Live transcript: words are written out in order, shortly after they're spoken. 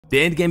The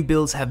endgame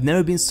builds have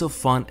never been so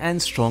fun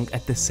and strong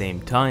at the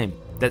same time.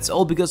 That's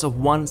all because of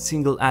one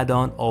single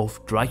add-on of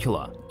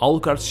Dracula.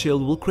 Alucard's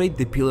shield will create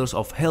the pillars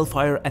of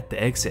hellfire at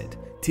the exit,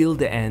 till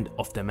the end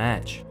of the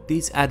match.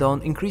 This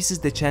add-on increases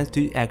the chance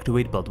to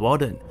activate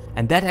Bloodwarden,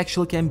 and that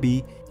actually can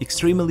be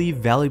extremely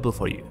valuable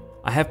for you.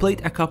 I have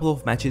played a couple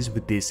of matches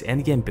with this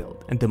endgame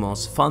build, and the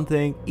most fun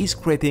thing is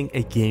creating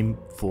a game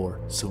for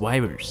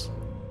survivors.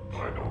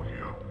 I know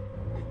you.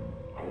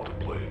 I want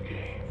to play a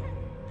game.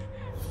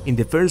 In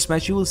the first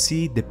match you will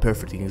see the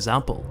perfect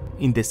example,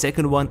 in the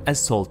second one a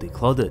salty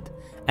Claudette,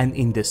 and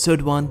in the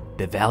third one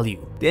the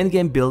value. The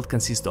endgame build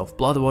consists of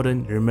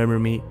Bloodwarden, Remember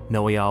Me,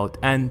 Noed,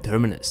 and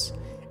Terminus.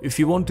 If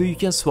you want to, you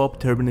can swap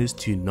Terminus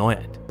to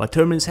Noed, but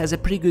Terminus has a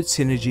pretty good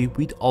synergy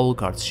with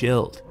Alucard's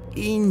shield.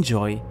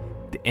 Enjoy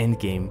the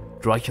endgame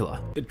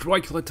Dracula. The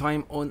Dracula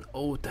time on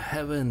Oath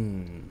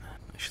Heaven.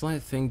 Actually, I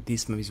think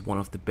this map is one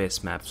of the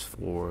best maps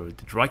for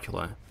the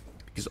Dracula,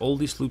 because all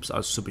these loops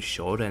are super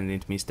short and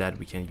it means that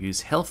we can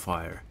use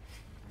hellfire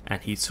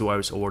and hit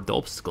survivors over the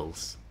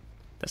obstacles.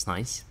 That's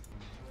nice.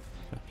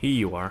 Here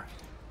you are.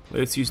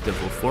 Let's use the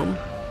full form.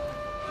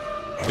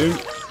 Boom.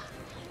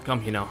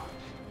 Come here now.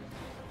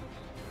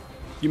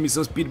 Give me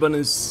some speed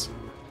bonus.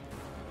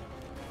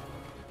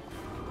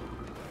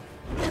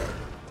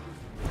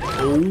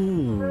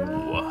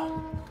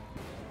 Oh.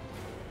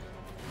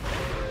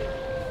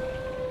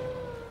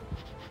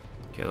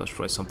 Okay, let's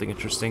try something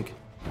interesting.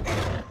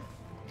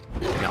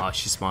 Nah,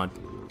 she's smart.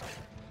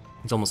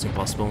 It's almost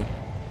impossible.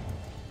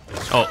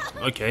 Oh,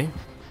 okay.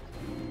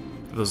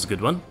 That was a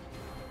good one.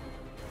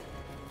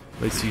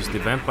 Let's use the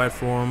vampire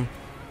form.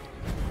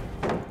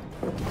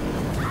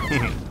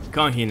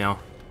 Come here now.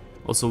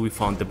 Also, we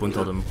found the Bunt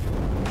Totem.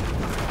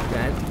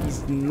 That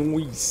is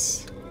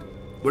nice.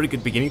 Very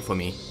good beginning for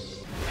me.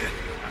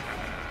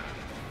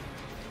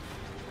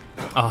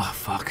 Ah,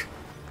 fuck.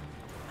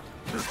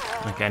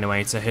 Okay,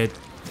 anyway, it's a hit.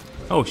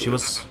 Oh, she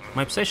was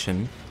my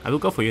obsession. I will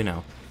go for you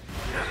now.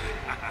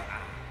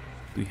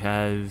 Do we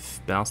have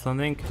balance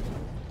landing?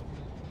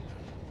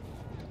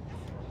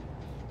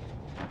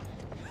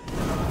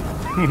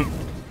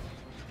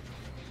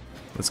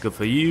 Let's go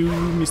for you,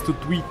 Mr.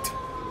 Tweet.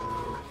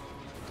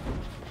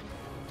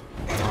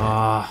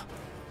 Ah,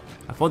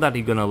 I thought that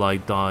you're gonna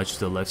like dodge to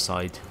the left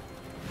side.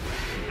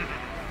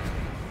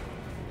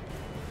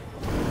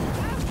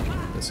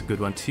 That's a good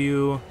one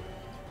too.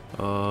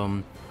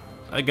 I'm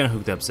gonna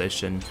hook the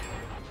obsession.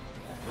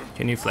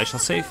 Can you flash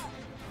us safe?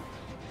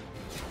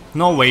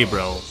 No way,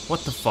 bro.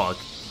 What the fuck?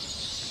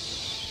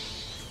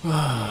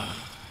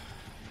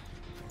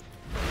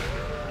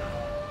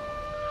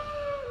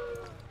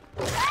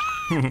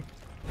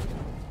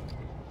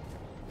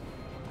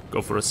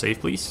 Go for a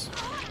save, please.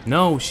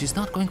 No, she's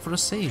not going for a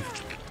save.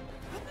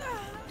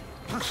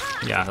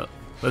 Yeah,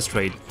 let's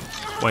trade.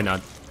 Why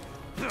not?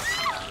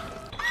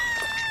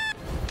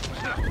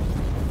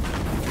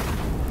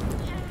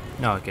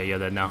 No, okay, you're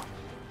dead now.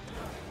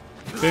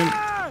 Boom.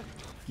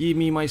 Give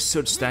me my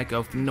third stack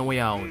of No Way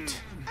Out.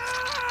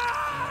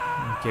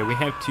 Okay, we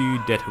have two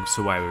dead hook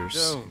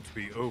survivors. Don't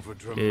be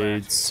overdramatic.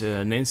 It's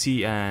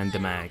Nancy and the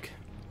Mag.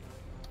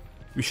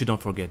 We should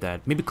not forget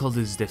that. Maybe call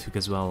this dead hook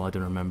as well, I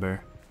don't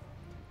remember.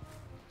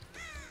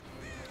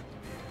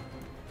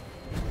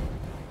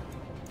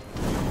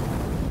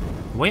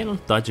 Why are you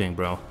not dodging,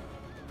 bro?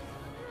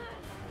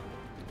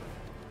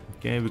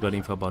 Okay, we got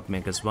info about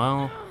Meg as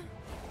well.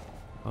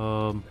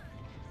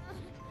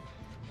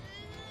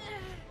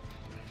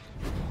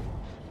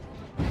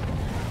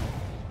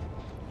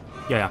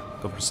 Yeah,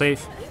 go for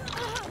safe.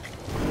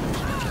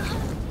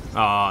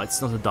 Ah,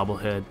 it's not a double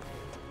hit.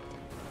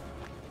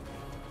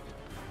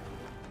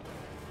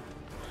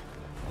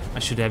 I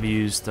should have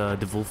used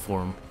the wolf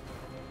form,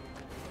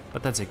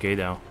 but that's okay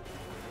though.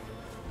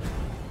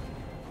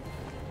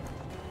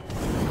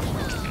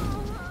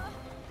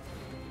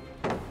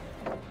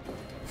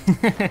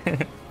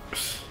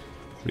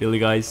 Really,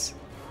 guys?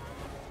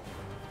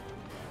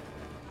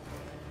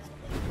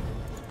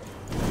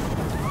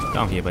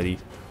 Come here, buddy.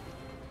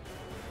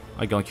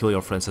 I'm gonna kill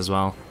your friends as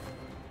well.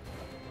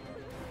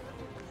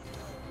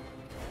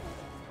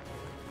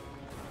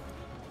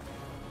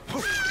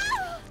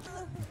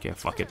 Okay,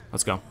 fuck it.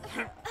 Let's go.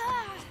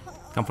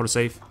 Come for the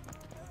save.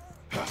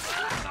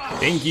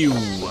 Thank you.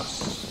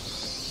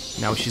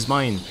 Now she's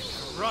mine.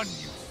 Run,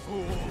 you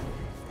fool.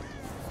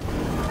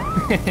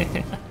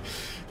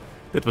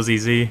 That was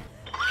easy.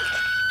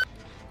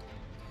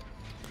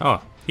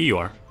 Oh, here you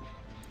are.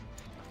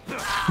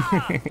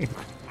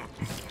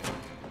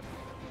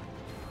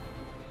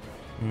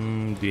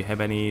 Do you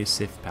have any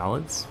safe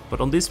pallets?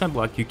 But on this map,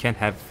 like, you can't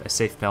have a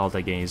safe pallet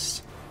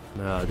against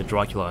the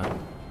Dracula.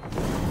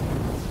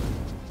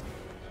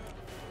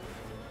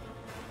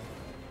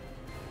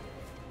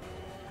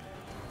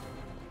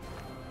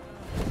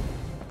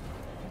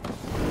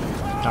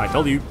 I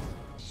told you.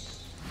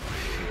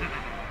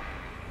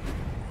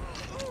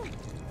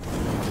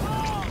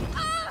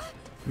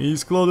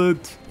 Miss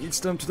Claudette, it's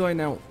time to die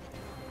now.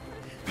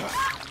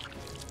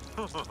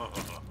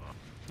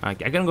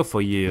 Okay, I'm gonna go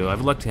for you. I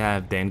would like to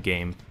have the end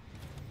game.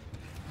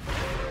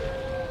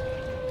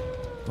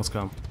 Let's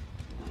go.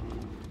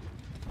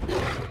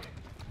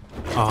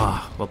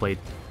 Ah, well played.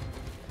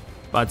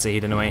 Bad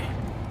hit anyway.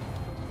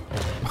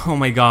 Oh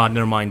my god,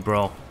 never mind,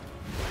 bro.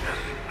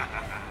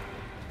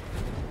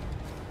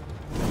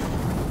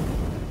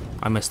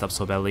 I messed up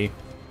so badly.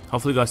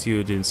 Hopefully, guys,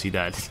 you didn't see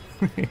that.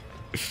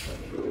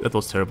 That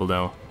was terrible,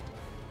 though.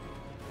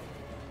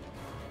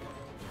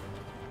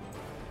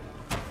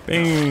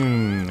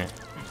 Bing!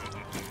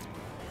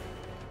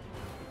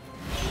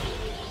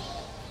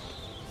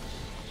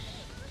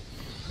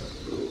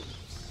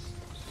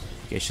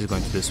 Okay, she's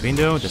going to this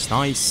window. That's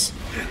nice.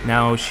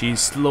 Now she's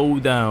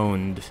slowed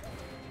down.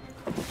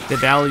 The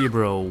value,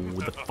 bro.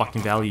 The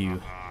fucking value.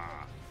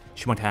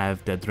 She might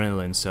have the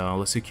adrenaline, so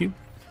let's EQ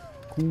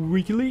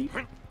quickly.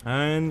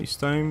 And it's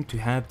time to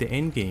have the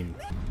end game.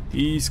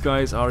 These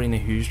guys are in a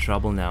huge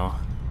trouble now.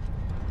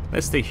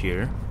 Let's stay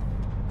here.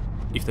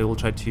 If they will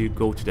try to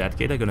go to that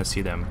gate, I'm gonna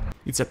see them.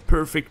 It's a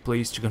perfect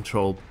place to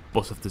control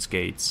both of these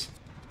gates.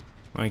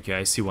 Okay,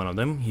 I see one of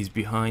them. He's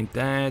behind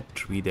that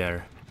tree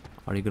there.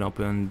 Are you gonna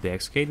open the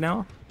X gate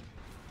now?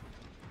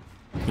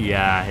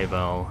 Yeah, hey,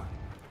 well.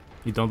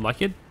 You don't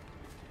like it?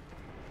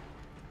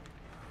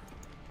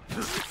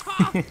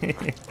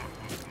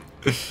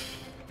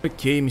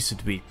 Okay, Mr.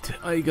 Tweet,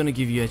 I'm gonna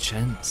give you a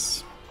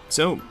chance.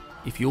 So,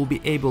 if you'll be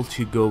able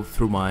to go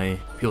through my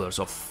pillars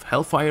of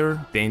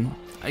hellfire, then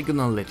I'm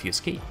gonna let you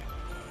escape.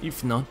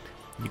 If not,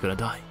 you're gonna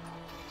die.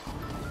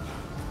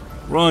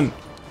 Run!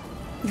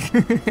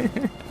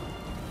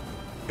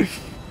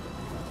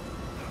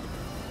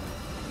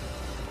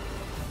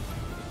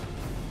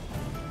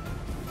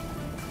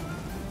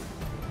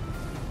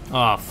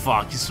 Oh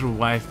fuck, you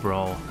survived,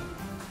 bro.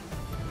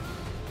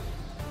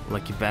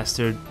 Lucky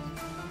bastard.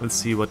 Let's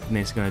see what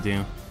Nate's gonna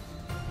do.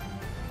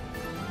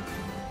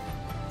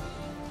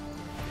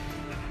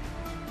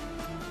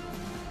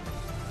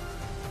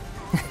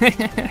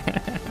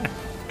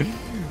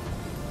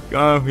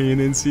 Come here,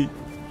 Nancy.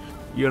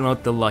 You're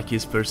not the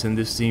luckiest person in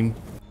this team.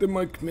 The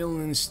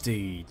Macmillan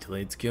State,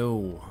 let's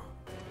go.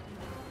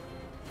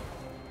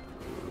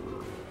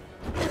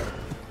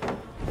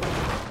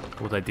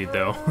 What I did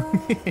though.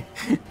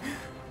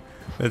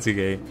 That's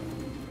okay.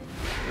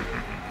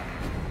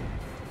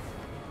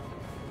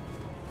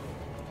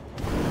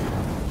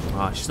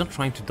 Ah, she's not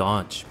trying to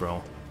dodge,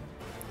 bro.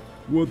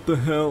 What the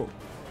hell?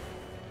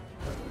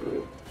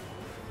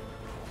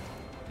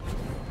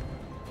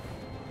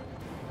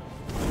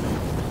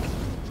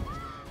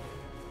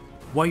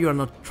 Why you are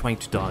not trying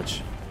to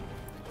dodge?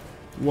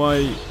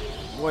 Why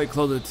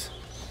Claudette?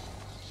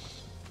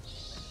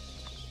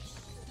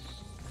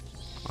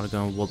 Are they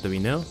gonna vault the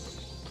window?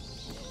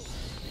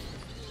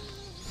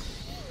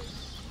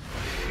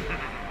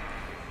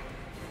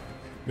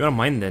 You are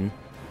mine then,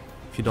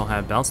 if you don't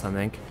have bounce, I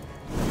think.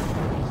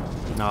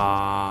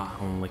 Ah,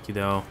 unlucky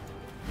though.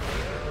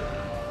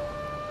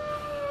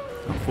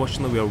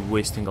 Unfortunately, we are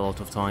wasting a lot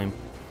of time.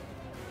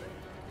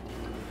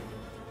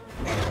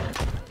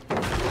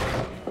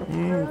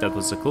 That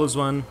was a close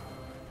one.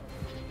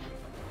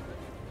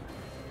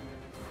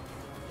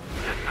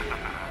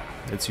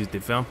 Let's use the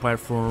vampire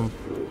form.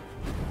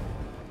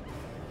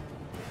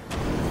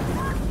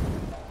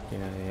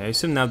 Yeah, I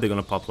assume now they're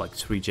gonna pop like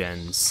 3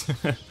 gens.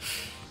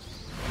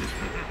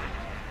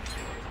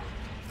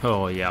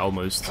 Oh yeah,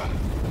 almost.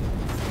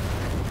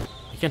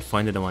 I can't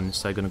find anyone,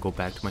 so I'm gonna go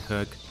back to my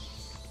hook.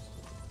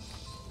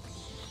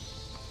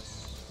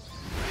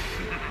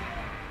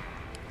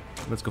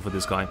 Let's go for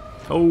this guy.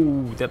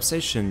 Oh, the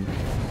obsession.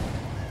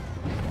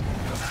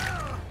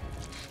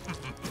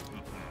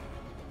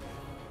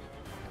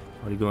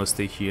 Are you gonna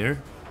stay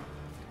here?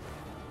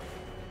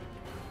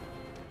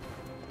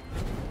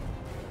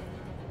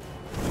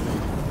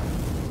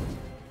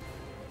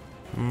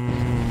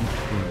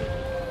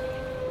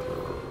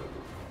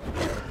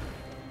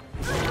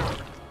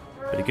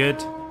 Pretty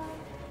good.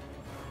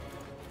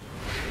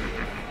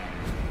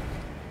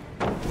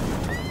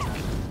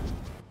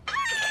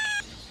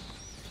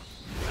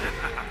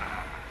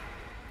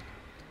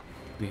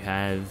 We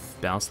have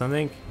bounced, I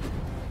think.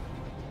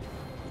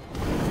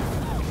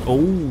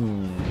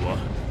 Oh.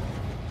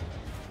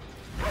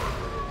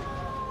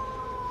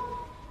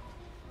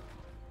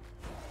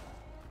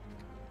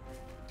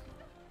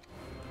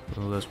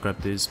 Well, let's grab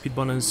this speed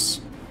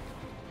bonus.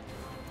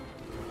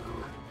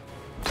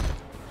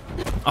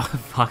 Oh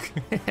fuck.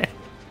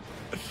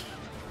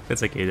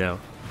 That's okay though.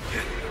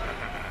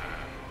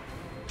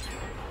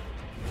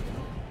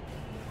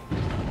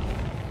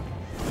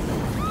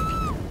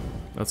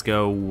 Let's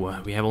go.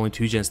 We have only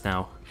 2 gens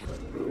now.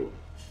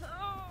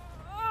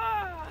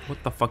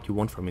 What the fuck you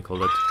want from me,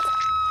 Claudette?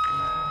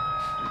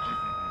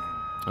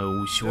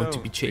 Oh, she wants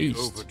to be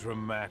chased.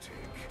 Overdramatic.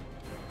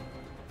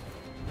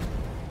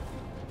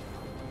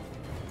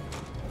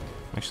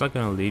 I'm actually not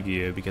gonna leave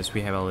you because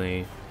we have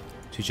only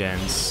 2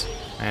 gens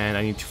and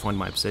I need to find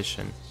my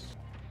obsession.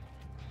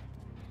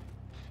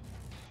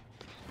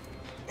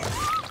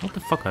 What the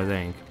fuck I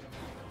think?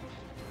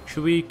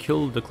 Should we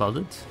kill the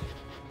Claudette?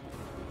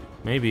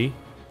 Maybe.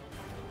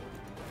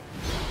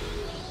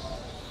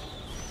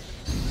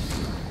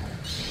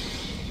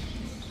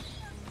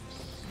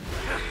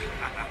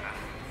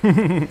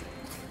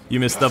 You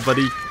messed up,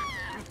 buddy.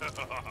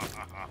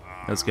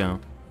 Let's go.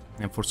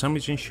 And for some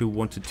reason she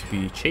wanted to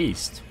be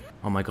chased.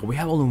 Oh my god, we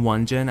have only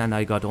one gen and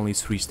I got only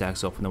 3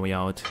 stacks of No Way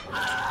Out.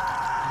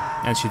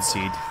 And she'd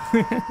seed.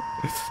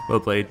 Well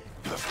played.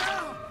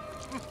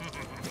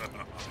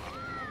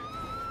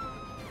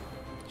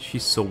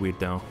 She's so weird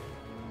though.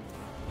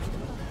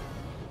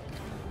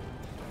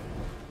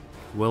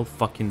 Well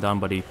fucking done,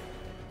 buddy.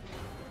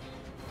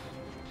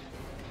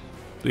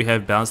 Do we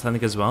have balance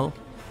landing as well?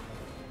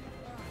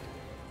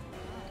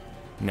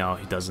 No,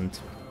 he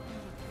doesn't.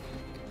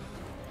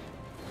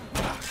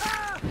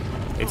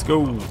 Let's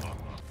go.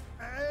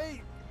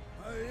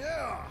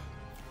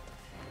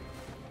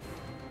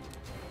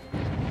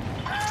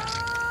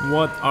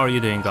 What are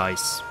you doing,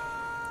 guys?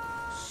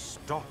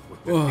 Stop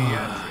with the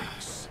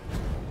theatrics.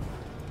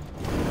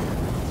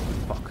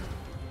 Fuck.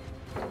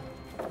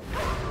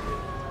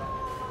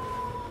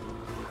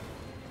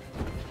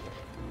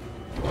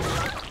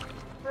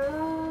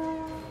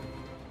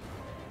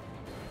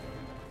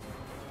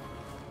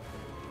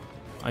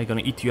 I'm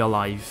gonna eat you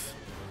alive.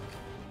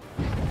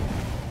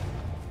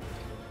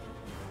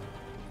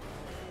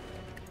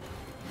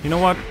 You know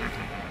what?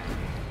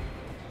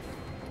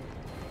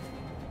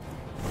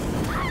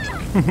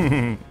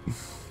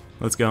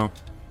 Let's go.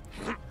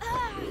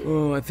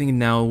 Oh, I think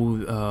now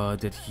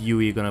that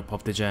Yui gonna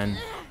pop the gen.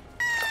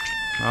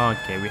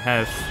 Okay, we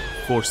have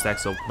 4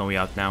 stacks of No Way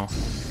Out now.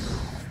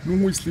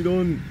 Nicely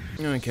done.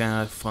 Okay,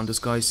 have fun, this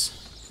guys.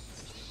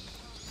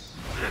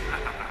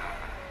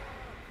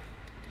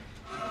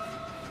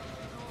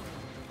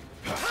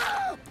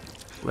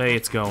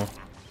 Let's go.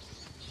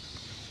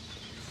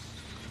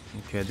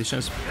 Okay, this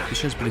one's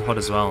pretty hot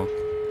as well.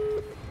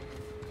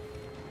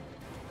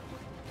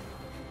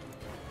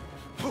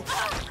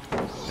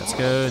 Let's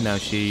go. Now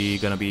she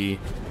gonna be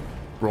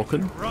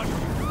broken.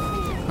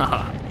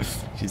 Haha,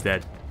 she's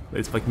dead.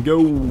 Let's fucking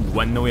go.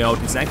 One No Way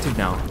Out is active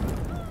now.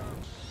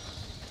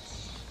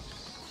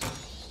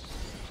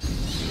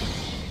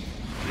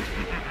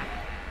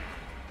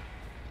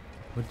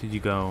 Where did you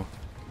go?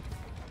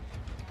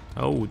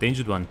 Oh,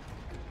 dangerous one.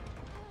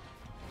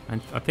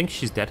 And I think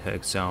she's dead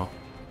hook, so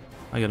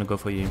I'm gonna go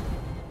for you.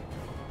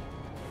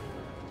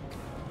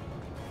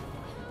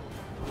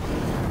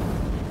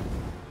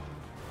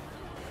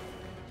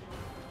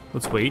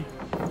 Let's wait.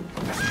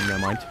 Never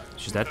mind,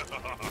 she's dead.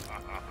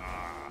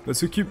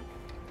 Let's keep.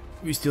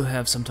 We still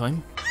have some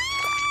time.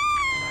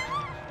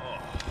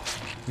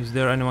 Is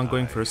there anyone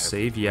going for a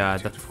save? Yeah,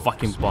 that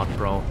fucking bot,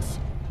 bro.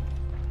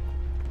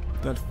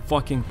 That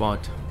fucking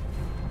bot.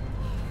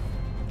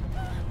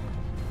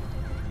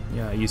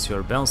 Yeah, use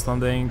your balance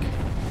landing,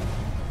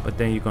 but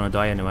then you're gonna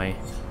die anyway.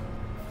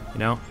 You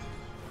know?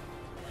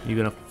 You're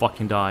gonna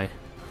fucking die.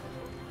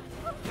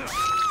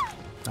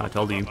 I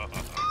told you.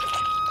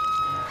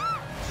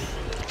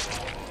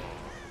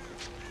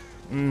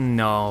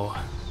 No.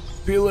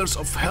 Pillars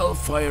of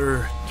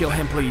hellfire. Kill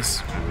him,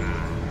 please.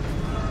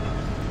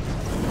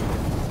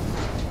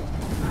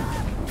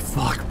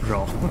 Fuck,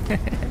 bro.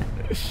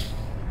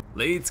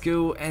 Let's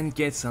go and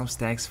get some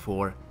stacks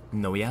for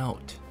No Way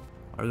Out.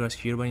 Are you guys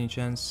here by any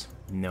chance?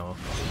 No.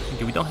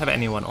 Okay, we don't have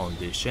anyone on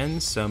this gen,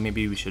 so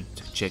maybe we should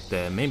check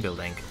the main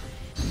building.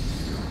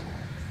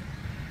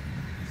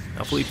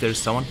 Hopefully if there's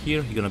someone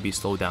here, you're gonna be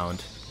slowed down.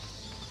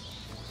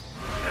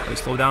 Are they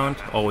slowed down?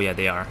 Oh yeah,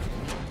 they are.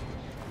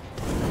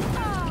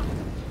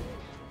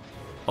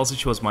 Also,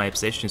 she was my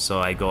obsession, so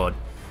I got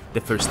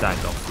the first stack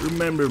of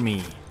Remember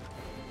Me.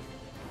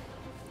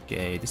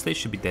 Okay, this stage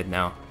should be dead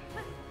now.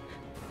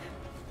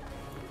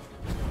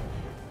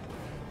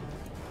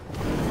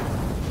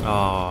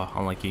 Oh,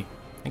 unlucky.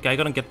 Okay, I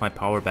gotta get my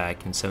power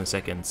back in 7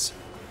 seconds.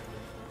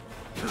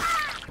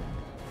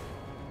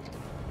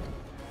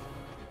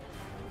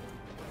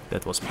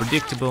 That was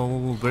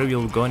predictable. Where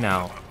will we go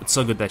now? It's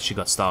so good that she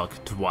got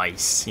stuck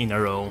twice in a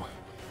row.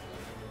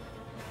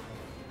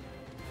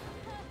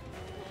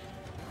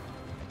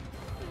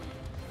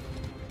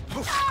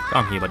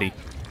 Come here, buddy.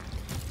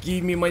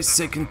 Give me my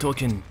second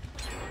token.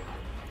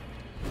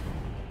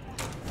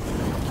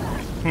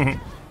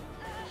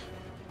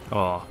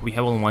 Oh, we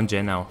have only 1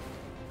 gen now.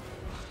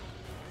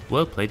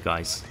 Well played,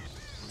 guys.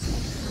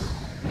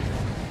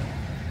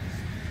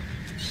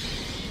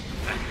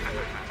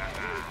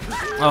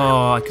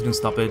 Oh, I couldn't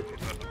stop it.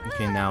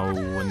 Okay, now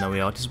No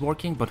Way Out is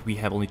working, but we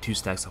have only 2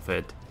 stacks of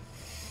it.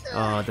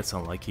 That's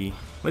unlucky.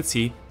 Let's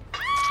see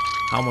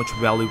how much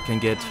value we can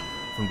get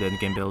from the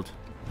endgame build.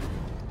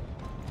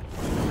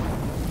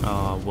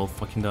 Well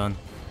fucking done.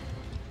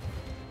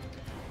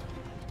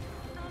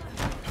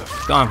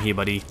 Come here,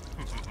 buddy.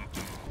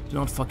 Do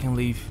not fucking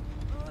leave.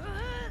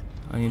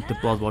 I need the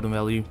Bloodwarden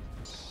value.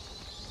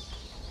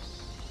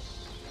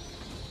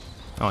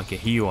 Okay,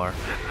 here you are.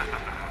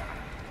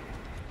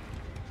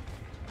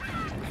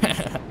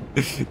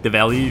 The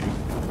value.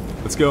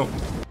 Let's go.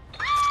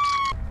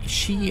 Is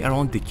she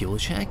around the kill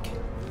shack?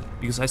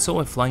 Because I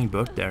saw a flying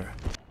bird there.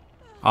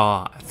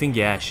 I think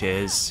yeah, she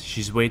is.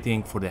 She's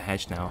waiting for the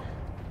hatch now.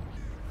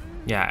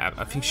 Yeah,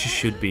 I think she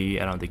should be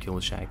around the kill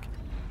shack.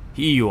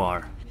 Here you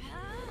are.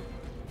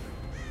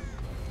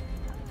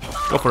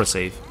 Go for a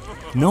save.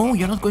 No,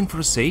 you're not going for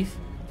a save?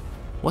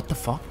 What the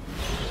fuck?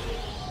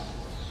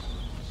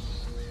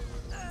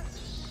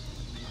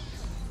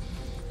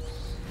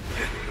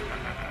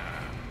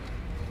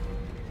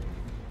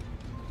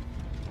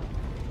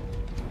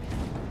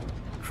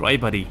 Try,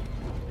 buddy.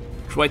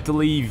 Try to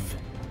leave.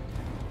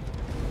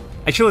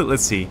 Actually,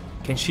 let's see.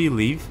 Can she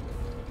leave?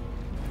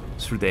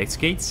 Through the X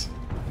gates?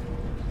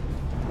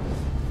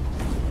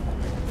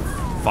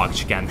 Fuck,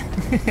 she can.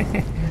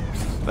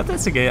 But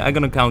that's okay. I'm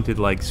gonna count it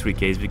like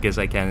 3Ks because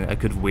I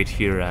could wait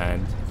here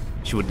and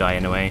she would die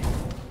anyway.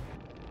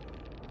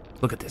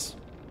 Look at this.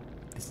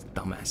 This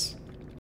dumbass.